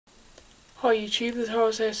Hi YouTube, this is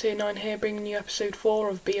Horus09 here, bringing you episode 4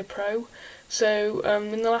 of Be a Pro. So,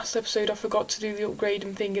 in the last episode I forgot to do the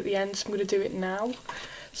upgrading thing at the end, so I'm going to do it now.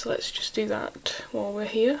 So let's just do that while we're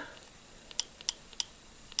here.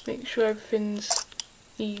 Make sure everything's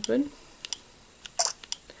even.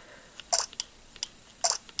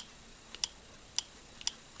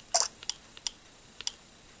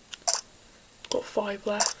 Got 5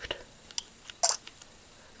 left.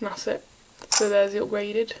 And that's it. So there's the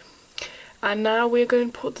upgraded. And now we're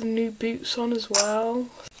going to put the new boots on as well.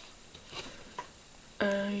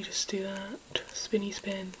 You just do that. Spinny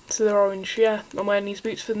spin. So they're orange, yeah. I'm wearing these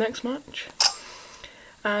boots for the next match.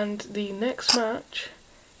 And the next match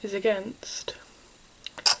is against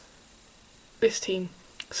this team.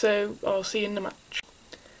 So I'll see you in the match.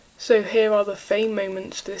 So here are the fame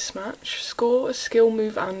moments for this match. Score a skill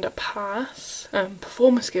move and a pass.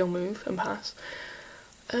 Perform a skill move and pass.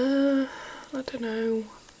 I don't know.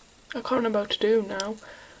 I can't remember how to do them now.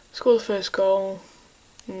 Score the first goal.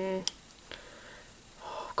 Oh,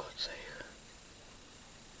 God's sake.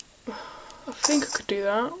 I think I could do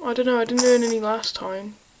that. I don't know, I didn't earn any last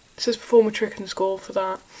time. It says perform a trick and score for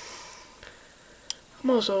that. I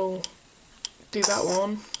might as well do that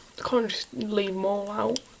one. I can't just leave them all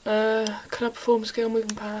out. Can I perform a skill move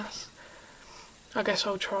and pass? I guess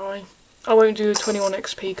I'll try. I won't do the 21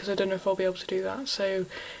 XP because I don't know if I'll be able to do that. So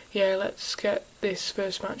yeah, let's get this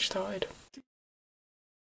first match started.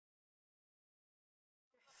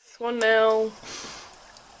 1-0.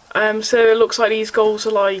 So it looks like these goals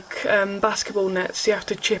are like basketball nets. You have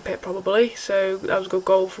to chip it probably. So that was a good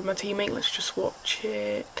goal from my teammate. Let's just watch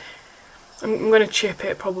it. I'm going to chip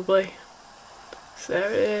it probably. So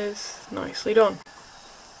there it is. Nicely done.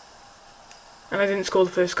 And I didn't score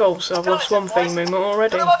the first goal, so I've lost one fame moment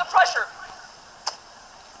already.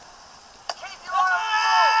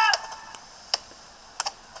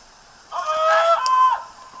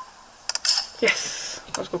 Yes,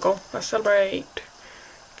 that was a good goal. Let's celebrate.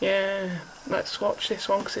 Yeah, let's watch this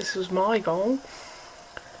one because this was my goal.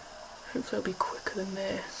 Hopefully it'll be quicker than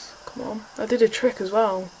this. Come on. I did a trick as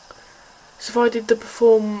well. So if I did the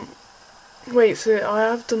perform... Wait, so I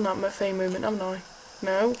have done that in my fame moment, haven't I?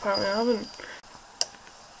 No, apparently I haven't.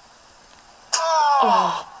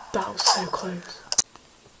 Oh, that was so close.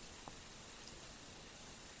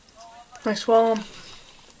 Nice one.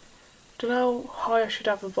 Don't know how high I should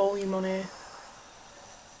have the volume on here.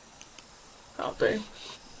 That'll do.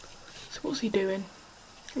 So what's he doing?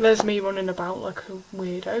 There's me running about like a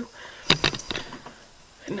weirdo.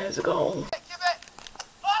 And there's a goal.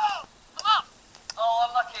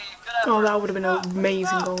 Oh, that would have been an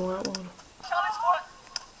amazing goal, that one.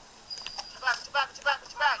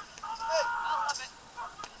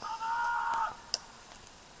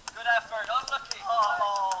 Good effort, unlucky.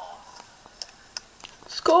 Oh.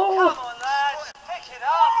 Score! Come on, lads. Pick it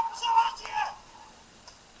up.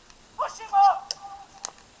 Push him up.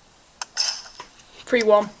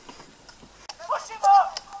 3-1. Push him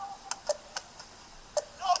up.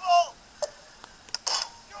 Double.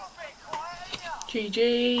 You're being quiet,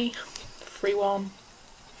 GG. 3-1.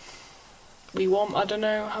 We won. I don't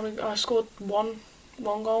know how many. I scored one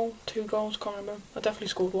goal, 2 goals, can't remember. I definitely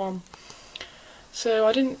scored 1. So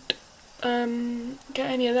I didn't get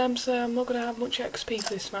any of them, so I'm not going to have much XP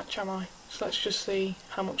for this match, am I? So let's just see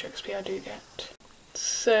how much XP I do get.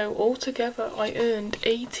 So altogether I earned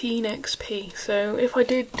 18 XP. So if I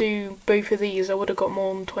did do both of these I would have got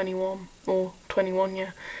more than 21. Or 21,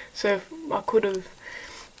 yeah. So I could have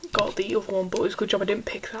got the other one, but it was a good job I didn't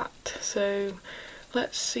pick that. So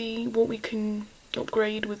let's see what we can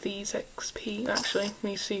upgrade with these XP. Actually, let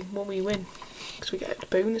me see what we win. Because we get a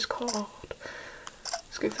bonus card.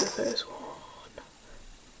 Let's go for the first one.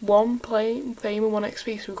 1 fame and 1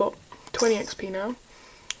 XP, so we've got 20 XP now.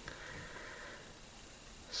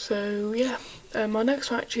 So yeah, my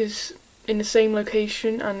next match is in the same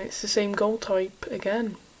location and it's the same goal type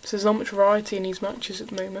again. So there's not much variety in these matches at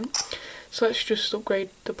the moment. So let's just upgrade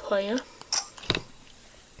the player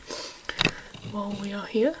while we are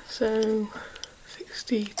here. So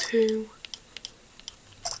 62.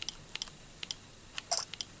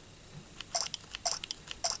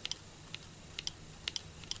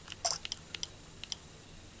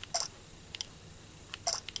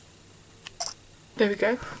 There we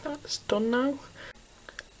go, that's done now.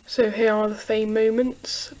 So here are the fame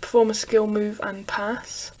moments. Perform a skill move and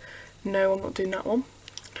pass. No, I'm not doing that one.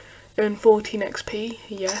 Earn 14 XP,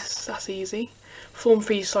 yes, that's easy. Perform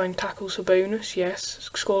freestyle tackles for bonus, yes.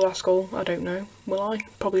 Score last goal, I don't know. Will I?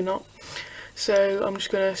 Probably not. So I'm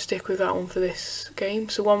just going to stick with that one for this game.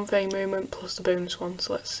 So 1 fame moment plus the bonus one,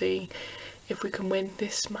 so let's see if we can win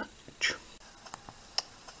this match.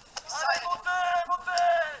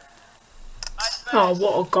 Oh,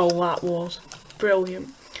 what a goal that was.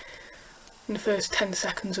 Brilliant. In the first 10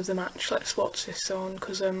 seconds of the match, let's watch this on,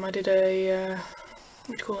 because I did a, what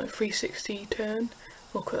do you call it, 360 turn.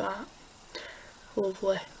 Look at that.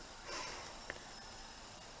 Lovely.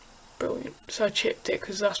 Brilliant. So I chipped it,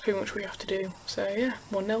 because that's pretty much what you have to do. So yeah,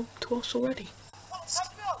 1-0 to us already.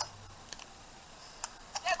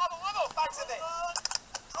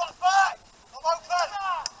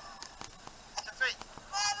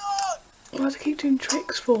 Why do I keep doing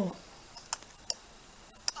tricks for?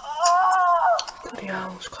 Bloody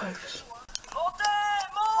hell, it's close.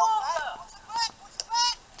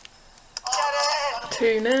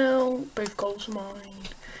 2-0, both goals are mine.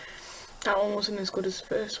 That one wasn't as good as the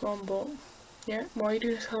first one, but yeah, why are you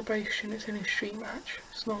doing a celebration? It's in a street match.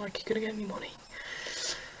 It's not like you're gonna get any money.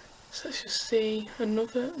 So let's just see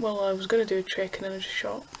another. Well, I was gonna do a trick and then I just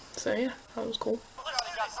shot. So yeah, that was cool.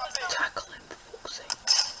 Tackle him, for fuck's sake.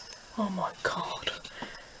 Oh my god.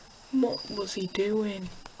 What was he doing?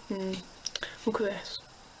 Look at this.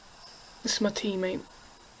 This is my teammate.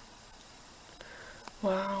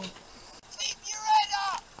 Wow.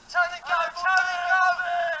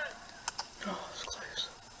 Oh, it's close.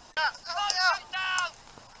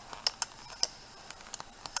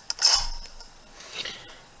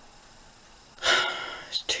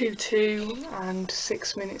 It's 2-2 and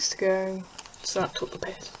 6 minutes to go, so that took the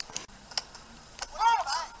piss.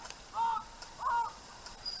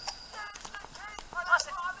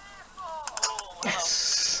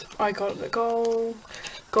 Yes, I got the goal.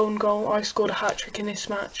 Golden goal. I scored a hat-trick in this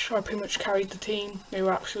match. I pretty much carried the team. They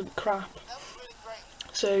were absolute crap.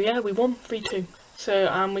 So yeah, we won 3-2.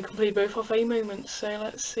 So we completed both our fame moments. So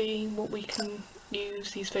let's see what we can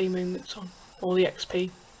use these fame moments on, or the XP.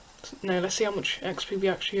 No, let's see how much XP we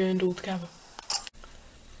actually earned altogether.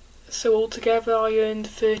 So altogether I earned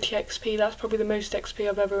 30 XP. That's probably the most XP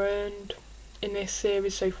I've ever earned in this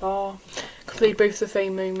series so far. Completed both the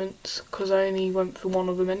fame moments because I only went for one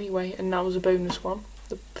of them anyway, and that was a bonus one,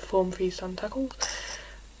 the perform freestand tackles.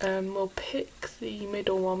 We'll pick the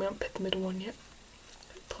middle one. We haven't picked the middle one yet.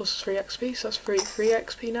 Plus 3 XP, so that's 3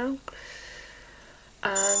 XP now.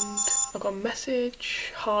 And I got a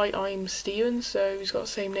message. Hi, I'm Steven, so he's got the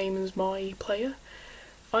same name as my player.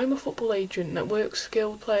 I'm a football agent that works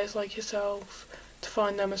skilled players like yourself to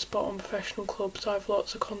find them a spot on professional clubs. I have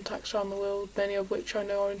lots of contacts around the world, many of which I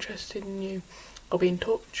know are interested in you. I'll be in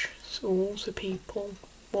touch. So people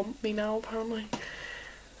want me now, apparently.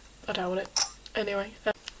 I doubt it. Anyway.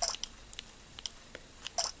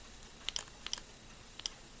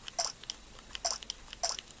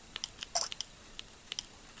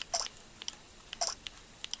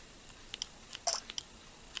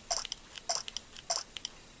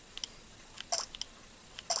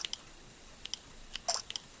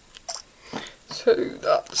 So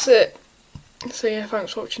that's it. So yeah,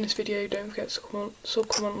 thanks for watching this video. Don't forget to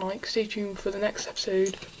comment, like, stay tuned for the next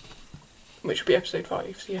episode, which will be episode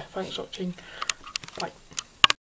 5. So yeah, thanks for watching. Bye.